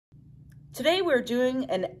Today we're doing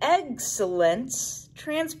an excellent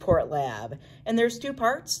transport lab, and there's two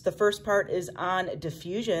parts. The first part is on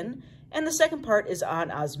diffusion, and the second part is on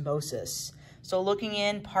osmosis. So looking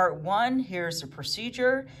in part one, here's the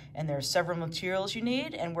procedure, and there's several materials you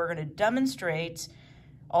need, and we're going to demonstrate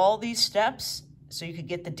all these steps so you can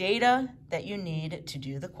get the data that you need to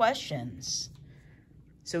do the questions.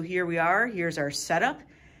 So here we are, here's our setup,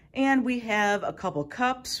 and we have a couple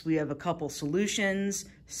cups, we have a couple solutions,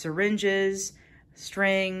 syringes,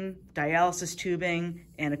 string, dialysis tubing,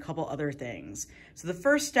 and a couple other things. So the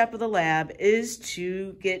first step of the lab is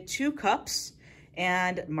to get 2 cups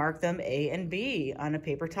and mark them A and B on a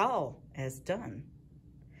paper towel as done.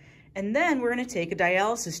 And then we're going to take a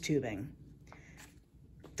dialysis tubing.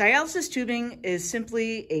 Dialysis tubing is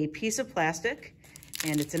simply a piece of plastic,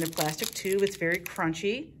 and it's in a plastic tube. It's very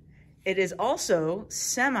crunchy. It is also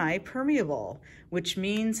semi-permeable, which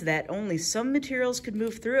means that only some materials could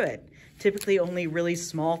move through it, typically only really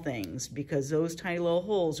small things, because those tiny little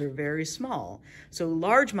holes are very small. So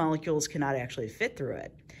large molecules cannot actually fit through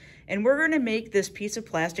it. And we're going to make this piece of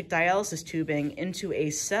plastic dialysis tubing into a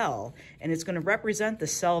cell, and it's going to represent the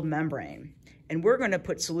cell membrane. And we're going to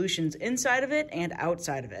put solutions inside of it and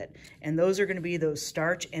outside of it. And those are going to be those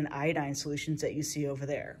starch and iodine solutions that you see over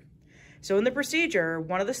there. So in the procedure,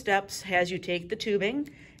 one of the steps has you take the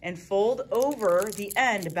tubing and fold over the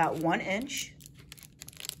end about 1 inch,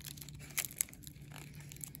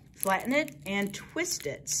 flatten it, and twist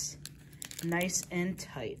it nice and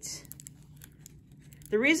tight.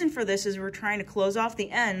 The reason for this is we're trying to close off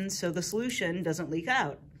the end so the solution doesn't leak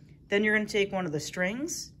out. Then you're going to take one of the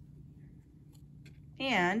strings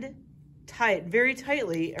and tie it very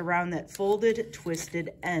tightly around that folded,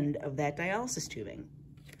 twisted end of that dialysis tubing.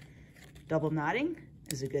 Double knotting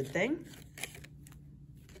is a good thing.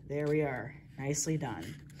 There we are, nicely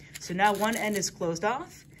done. So now one end is closed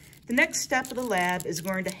off. The next step of the lab is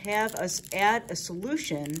going to have us add a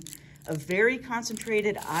solution of very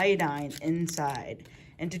concentrated iodine inside.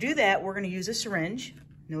 And to do that, we're going to use a syringe.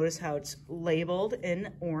 Notice how it's labeled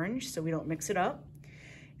in orange so we don't mix it up.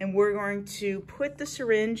 And we're going to put the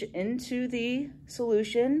syringe into the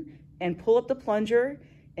solution and pull up the plunger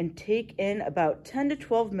and take in about 10 to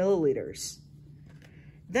 12 milliliters.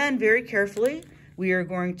 Then very carefully, we are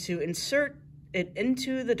going to insert it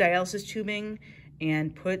into the dialysis tubing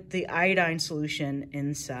and put the iodine solution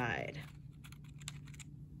inside.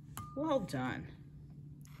 Well done.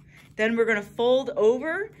 Then we're going to fold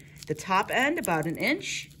over the top end about 1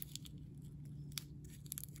 inch.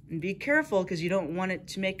 And be careful because you don't want it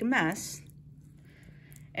to make a mess.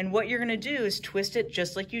 And what you're going to do is twist it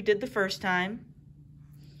just like you did the first time.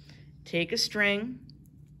 Take a string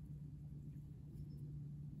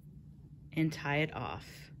and tie it off.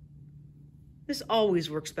 This always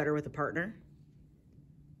works better with a partner.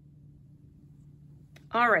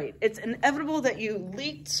 All right, it's inevitable that you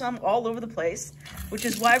leaked some all over the place, which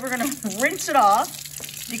is why we're gonna rinse it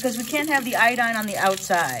off because we can't have the iodine on the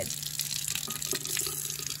outside.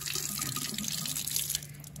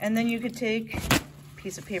 And then you could take a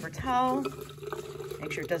piece of paper towel,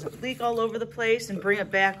 make sure it doesn't leak all over the place, and bring it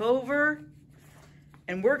back over.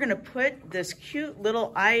 And we're gonna put this cute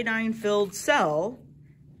little iodine-filled cell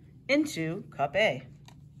into cup A.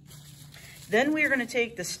 Then we're gonna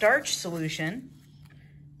take the starch solution,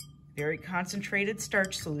 very concentrated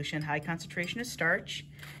starch solution, high concentration of starch,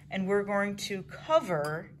 and we're going to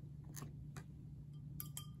cover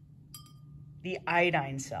the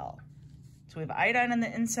iodine cell. So we have iodine on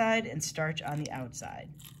the inside and starch on the outside.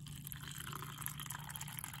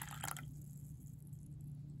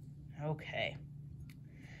 Okay.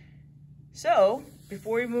 So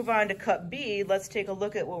before we move on to cup B, let's take a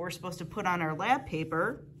look at what we're supposed to put on our lab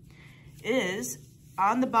paper. Is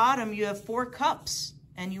on the bottom you have 4 cups,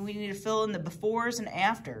 and we need to fill in the befores and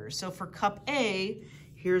afters. So for cup A,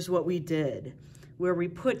 here's what we did, where we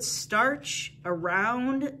put starch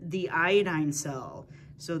around the iodine cell.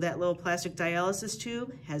 So that little plastic dialysis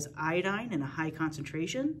tube has iodine in a high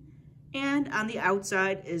concentration, and on the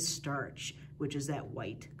outside is starch, which is that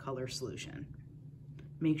white color solution.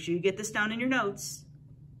 Make sure you get this down in your notes.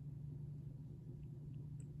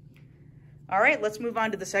 All right, let's move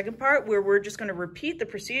on to the second part where we're just gonna repeat the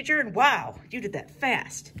procedure, and wow, you did that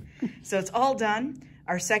fast. So it's all done.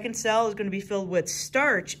 Our second cell is gonna be filled with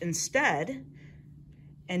starch instead,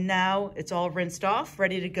 and now it's all rinsed off,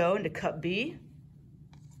 ready to go into cup B.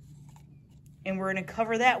 And we're gonna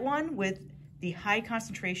cover that one with the high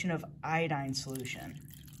concentration of iodine solution.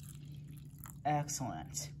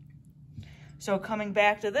 Excellent. So coming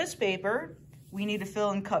back to this paper, we need to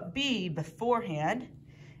fill in cup B beforehand,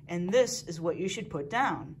 and this is what you should put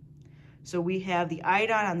down. So we have the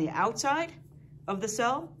iodine on the outside of the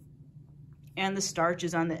cell, and the starch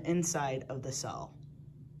is on the inside of the cell.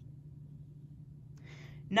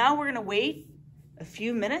 Now we're gonna wait a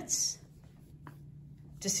few minutes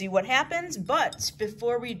to see what happens, but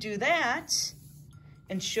before we do that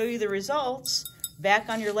and show you the results, back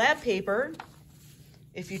on your lab paper,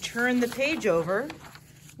 if you turn the page over,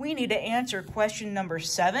 we need to answer question number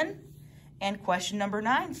 7 and question number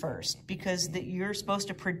 9 first, because you're supposed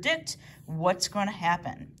to predict what's going to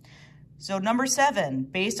happen. So number 7,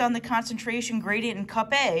 based on the concentration gradient in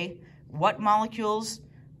cup A, what molecules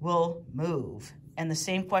will move? And the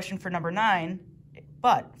same question for number 9,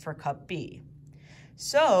 but for cup B.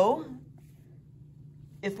 So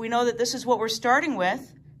if we know that this is what we're starting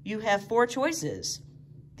with, you have 4 choices.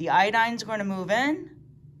 The iodine's going to move in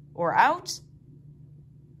or out,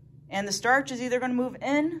 and the starch is either going to move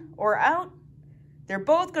in or out. They're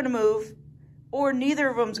both going to move, or neither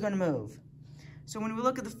of them is going to move. So when we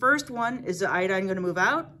look at the first one, is the iodine going to move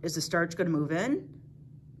out? Is the starch going to move in?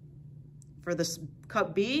 For the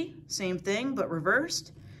cup B, same thing, but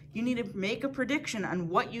reversed. You need to make a prediction on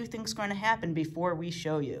what you think is going to happen before we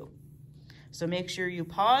show you. So make sure you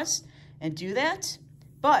pause and do that.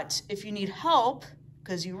 But if you need help,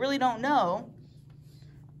 because you really don't know,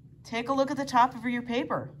 take a look at the top of your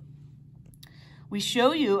paper. We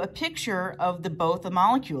show you a picture of both the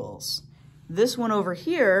molecules. This one over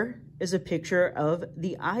here is a picture of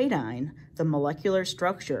the iodine, the molecular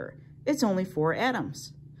structure. It's only 4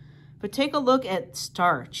 atoms. But take a look at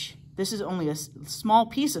starch. This is only a small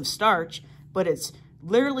piece of starch, but it's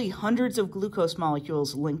literally hundreds of glucose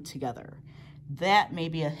molecules linked together. That may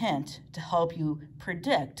be a hint to help you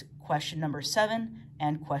predict question number 7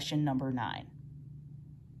 and question number 9.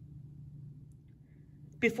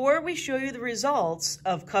 Before we show you the results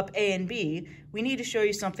of cup A and B, we need to show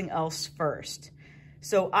you something else first.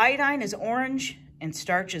 So iodine is orange and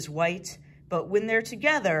starch is white, but when they're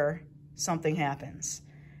together, something happens.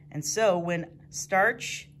 And so when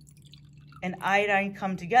starch and iodine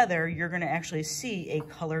come together, you're going to actually see a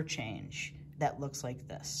color change that looks like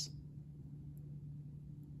this.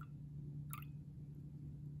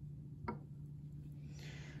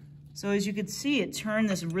 So as you can see, it turned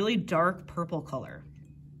this really dark purple color.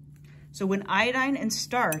 So when iodine and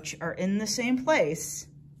starch are in the same place,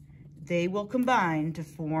 they will combine to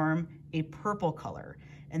form a purple color.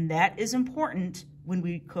 And that is important when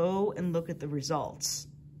we go and look at the results.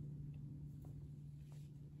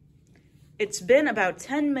 It's been about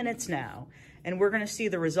 10 minutes now, and we're going to see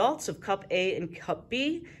the results of cup A and cup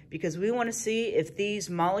B, because we want to see if these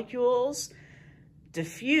molecules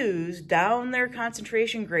diffuse down their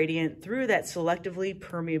concentration gradient through that selectively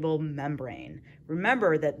permeable membrane.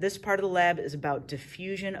 Remember that this part of the lab is about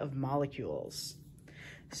diffusion of molecules.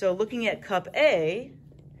 So looking at cup A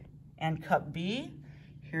and cup B,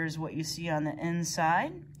 here's what you see on the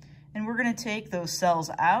inside. And we're going to take those cells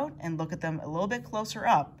out and look at them a little bit closer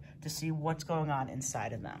up to see what's going on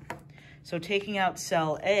inside of them. So taking out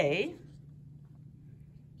cell A,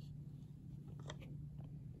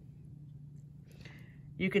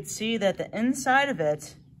 you could see that the inside of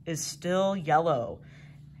it is still yellow,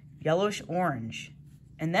 yellowish orange.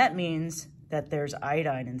 And that means that there's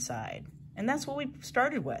iodine inside. And that's what we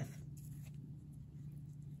started with.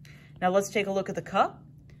 Now let's take a look at the cup.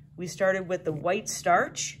 We started with the white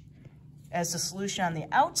starch as the solution on the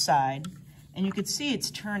outside, and you can see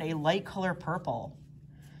it's turned a light color purple.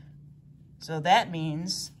 So that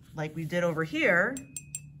means, like we did over here,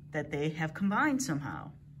 that they have combined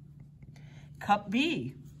somehow. Cup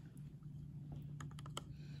B.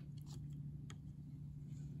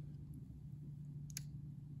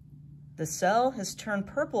 The cell has turned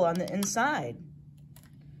purple on the inside,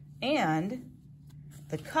 and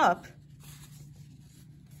the cup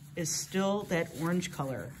is still that orange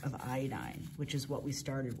color of iodine, which is what we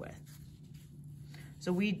started with.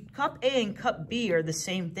 So cup A and cup B are the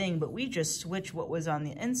same thing, but we just switched what was on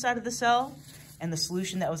the inside of the cell and the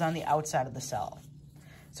solution that was on the outside of the cell.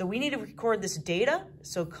 So we need to record this data,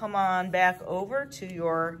 so come on back over to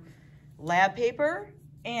your lab paper,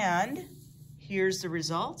 and here's the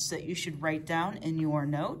results that you should write down in your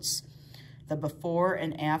notes, the before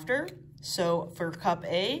and after. So for cup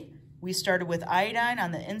A, we started with iodine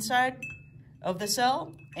on the inside of the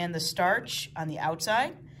cell and the starch on the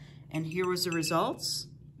outside. And here was the results,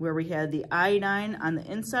 where we had the iodine on the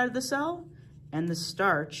inside of the cell and the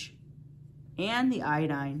starch and the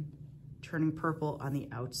iodine turning purple on the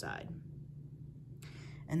outside.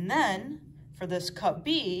 And then for this cup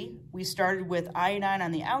B, we started with iodine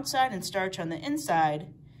on the outside and starch on the inside.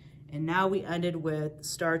 And now we ended with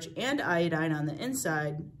starch and iodine on the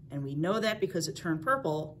inside. And we know that because it turned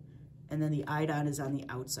purple. and then the iodine is on the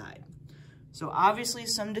outside. So obviously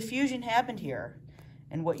some diffusion happened here.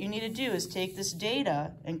 And what you need to do is take this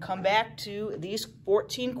data and come back to these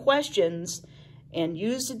 14 questions and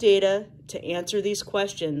use the data to answer these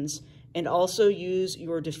questions, and also use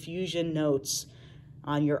your diffusion notes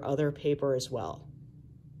on your other paper as well.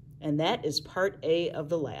 And that is part A of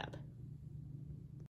the lab.